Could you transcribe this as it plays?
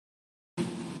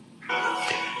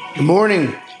Good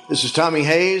morning. This is Tommy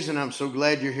Hayes, and I'm so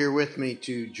glad you're here with me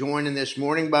to join in this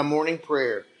morning by morning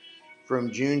prayer from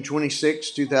June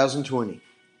 26, 2020.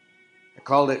 I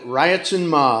called it Riots and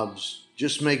Mobs.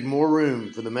 Just make more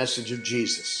room for the message of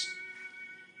Jesus.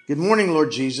 Good morning,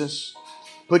 Lord Jesus.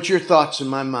 Put your thoughts in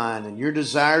my mind and your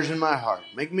desires in my heart.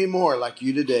 Make me more like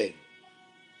you today.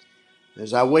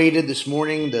 As I waited this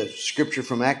morning, the scripture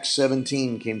from Acts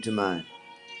 17 came to mind.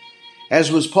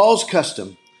 As was Paul's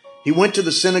custom, he went to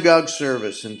the synagogue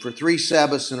service, and for 3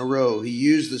 Sabbaths in a row, he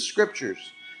used the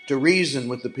scriptures to reason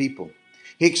with the people.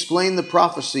 He explained the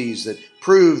prophecies that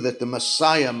prove that the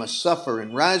Messiah must suffer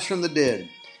and rise from the dead.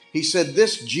 He said,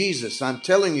 "This Jesus I'm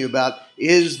telling you about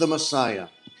is the Messiah."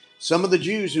 Some of the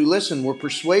Jews who listened were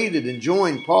persuaded and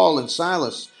joined Paul and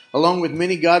Silas, along with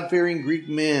many God-fearing Greek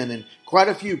men and quite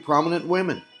a few prominent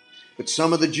women. But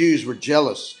some of the Jews were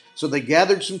jealous, so they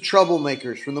gathered some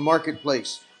troublemakers from the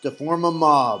marketplace to form a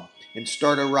mob and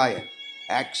start a riot.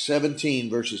 Acts 17,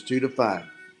 verses 2 to 5.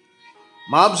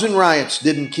 Mobs and riots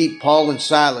didn't keep Paul and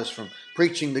Silas from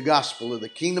preaching the gospel of the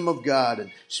kingdom of God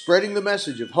and spreading the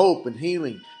message of hope and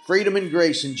healing, freedom and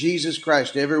grace in Jesus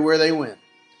Christ everywhere they went.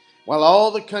 While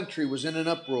all the country was in an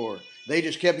uproar, they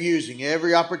just kept using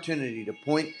every opportunity to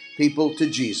point people to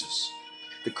Jesus.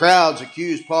 The crowds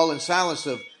accused Paul and Silas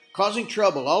of causing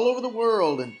trouble all over the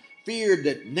world and feared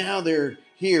that now they're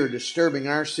here disturbing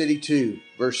our city too.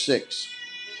 Verse 6.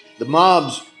 The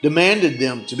mobs demanded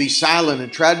them to be silent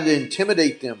and tried to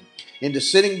intimidate them into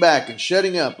sitting back and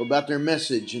shutting up about their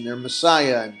message and their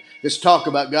Messiah and this talk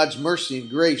about God's mercy and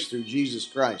grace through Jesus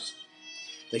Christ.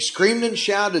 They screamed and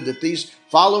shouted that these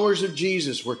followers of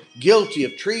Jesus were guilty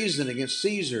of treason against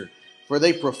Caesar, for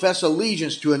they profess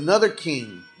allegiance to another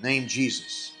king named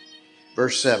Jesus.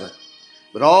 Verse 7.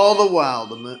 But all the while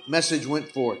the message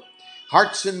went forth.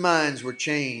 Hearts and minds were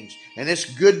changed, and this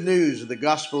good news of the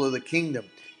gospel of the kingdom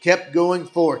kept going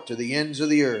forth to the ends of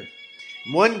the earth.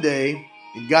 And one day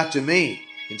it got to me,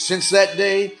 and since that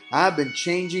day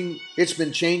it's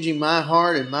been changing my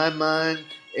heart and my mind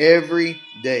every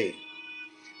day.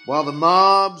 While the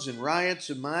mobs and riots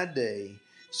of my day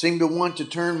seem to want to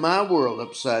turn my world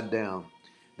upside down,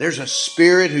 there's a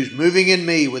spirit who's moving in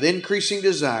me with increasing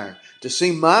desire to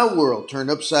see my world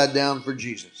turned upside down for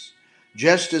Jesus.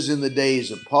 Just as in the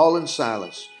days of Paul and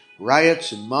Silas,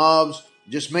 riots and mobs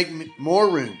just make more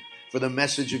room for the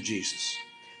message of Jesus.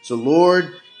 So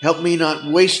Lord, help me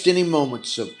not waste any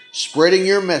moments of spreading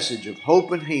your message of hope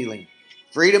and healing,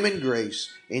 freedom and grace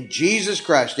in Jesus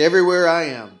Christ everywhere I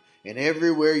am and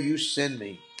everywhere you send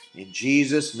me. In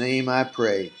Jesus' name I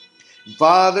pray.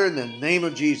 Father, in the name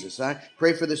of Jesus, I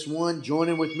pray for this one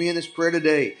joining with me in this prayer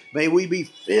today. May we be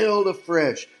filled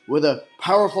afresh with a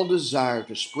powerful desire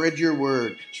to spread your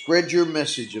word, spread your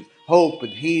message of hope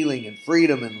and healing and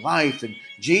freedom and life in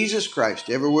Jesus Christ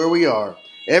everywhere we are,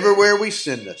 everywhere we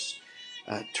send us.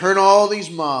 Turn all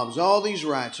these mobs, all these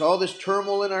riots, all this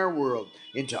turmoil in our world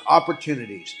into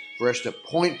opportunities for us to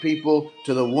point people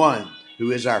to the one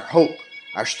who is our hope,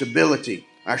 our stability,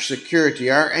 our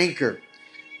security, our anchor,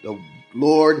 the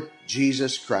Lord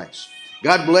Jesus Christ.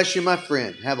 God bless you, my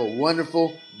friend. Have a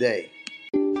wonderful day.